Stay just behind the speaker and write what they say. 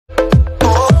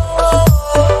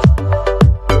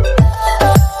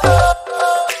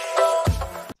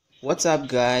What's up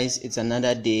guys, it's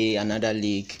another day, another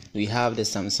leak. We have the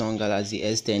Samsung Galaxy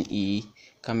S10e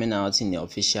coming out in the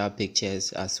official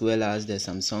pictures, as well as the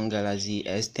Samsung Galaxy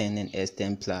S10 and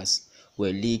S10 Plus were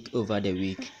leaked over the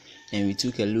week, and we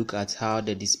took a look at how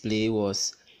the display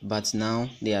was. But now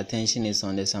the attention is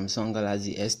on the Samsung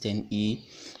Galaxy S10e,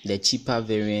 the cheaper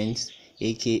variant,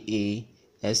 aka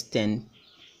S10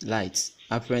 Lite.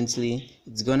 Apparently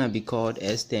it's gonna be called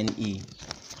S10e.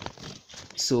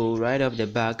 So right off the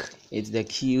back, it's the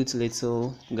cute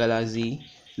little Galaxy.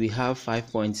 We have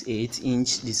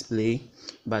 5.8-inch display,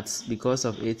 but because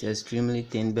of its extremely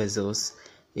thin bezels,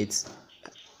 it's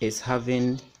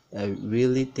having a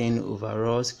really thin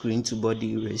overall screen to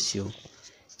body ratio.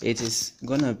 It is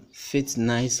gonna fit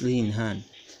nicely in hand.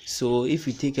 So if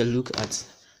we take a look at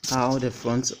how the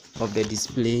front of the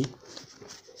display,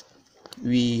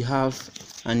 we have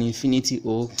an infinity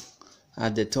O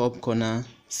at the top corner,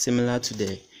 similar to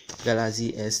the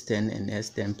Galaxy S10 and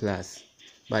S10 Plus,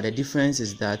 but the difference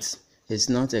is that it's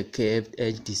not a curved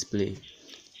edge display.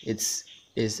 It's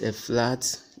a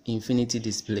flat infinity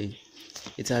display.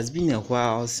 It has been a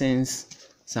while since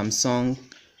Samsung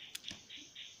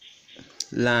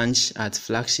launched at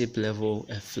flagship level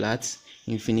a flat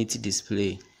infinity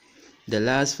display. The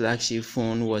last flagship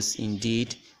phone was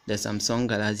indeed the Samsung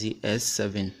Galaxy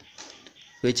S7,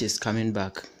 which is coming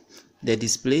back. The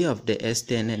display of the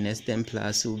S10 and S10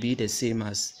 Plus will be the same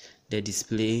as the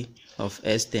display of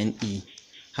S10e,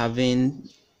 having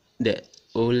the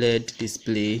OLED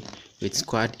display with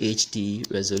Quad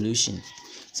HD resolution.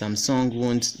 Samsung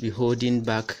won't be holding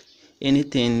back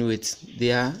anything with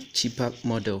their cheaper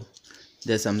model.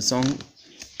 The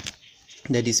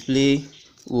display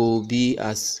will be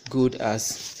as good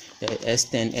as the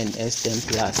S10 and S10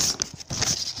 Plus.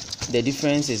 The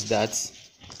difference is that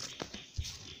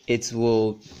it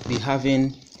will be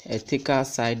having a thicker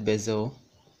side bezel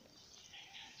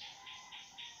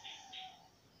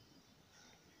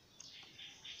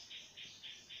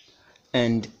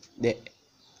and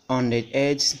on the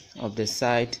edge of the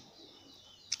side,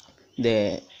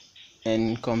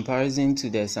 in comparison to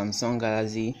the Samsung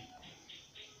Galaxy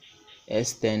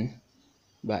S10,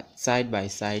 but side by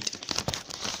side,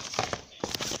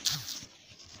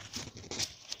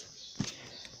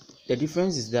 the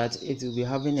difference is that it will be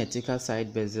having a thicker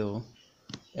side bezel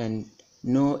and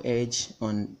no edge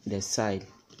on the side.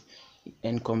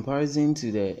 In comparison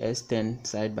to the S10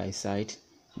 side by side,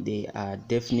 they are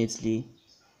definitely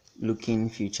looking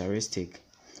futuristic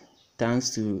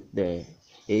thanks to the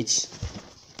edge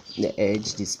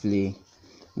display.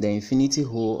 The infinity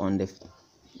hole on the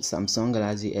Samsung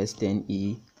Galaxy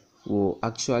S10e will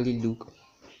actually look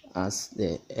as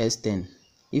the S10.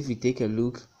 If we take a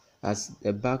look at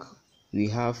the back, we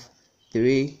have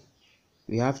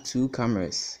two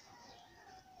cameras.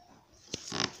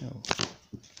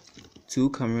 Two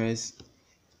cameras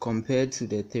compared to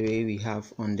the three we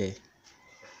have on the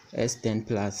S10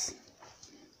 Plus.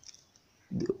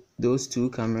 Those two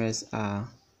cameras are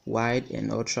wide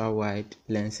and ultra wide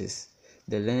lenses.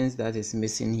 The lens that is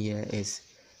missing here is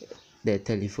the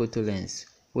telephoto lens,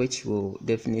 which we'll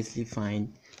definitely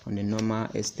find on the normal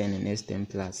S10 and S10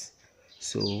 Plus.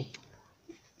 So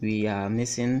we are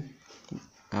missing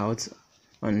out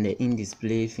on the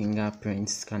in-display fingerprint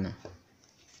scanner,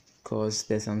 because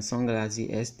the Samsung Galaxy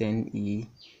S10e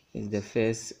is the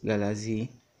first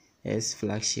Galaxy S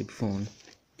flagship phone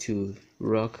to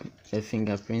rock a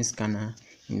fingerprint scanner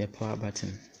in the power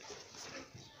button.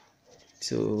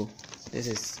 So this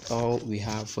is all we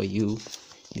have for you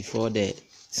before the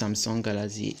Samsung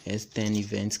Galaxy S10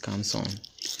 event comes on.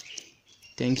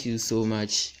 Thank you so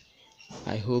much.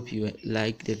 I hope you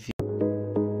like the video.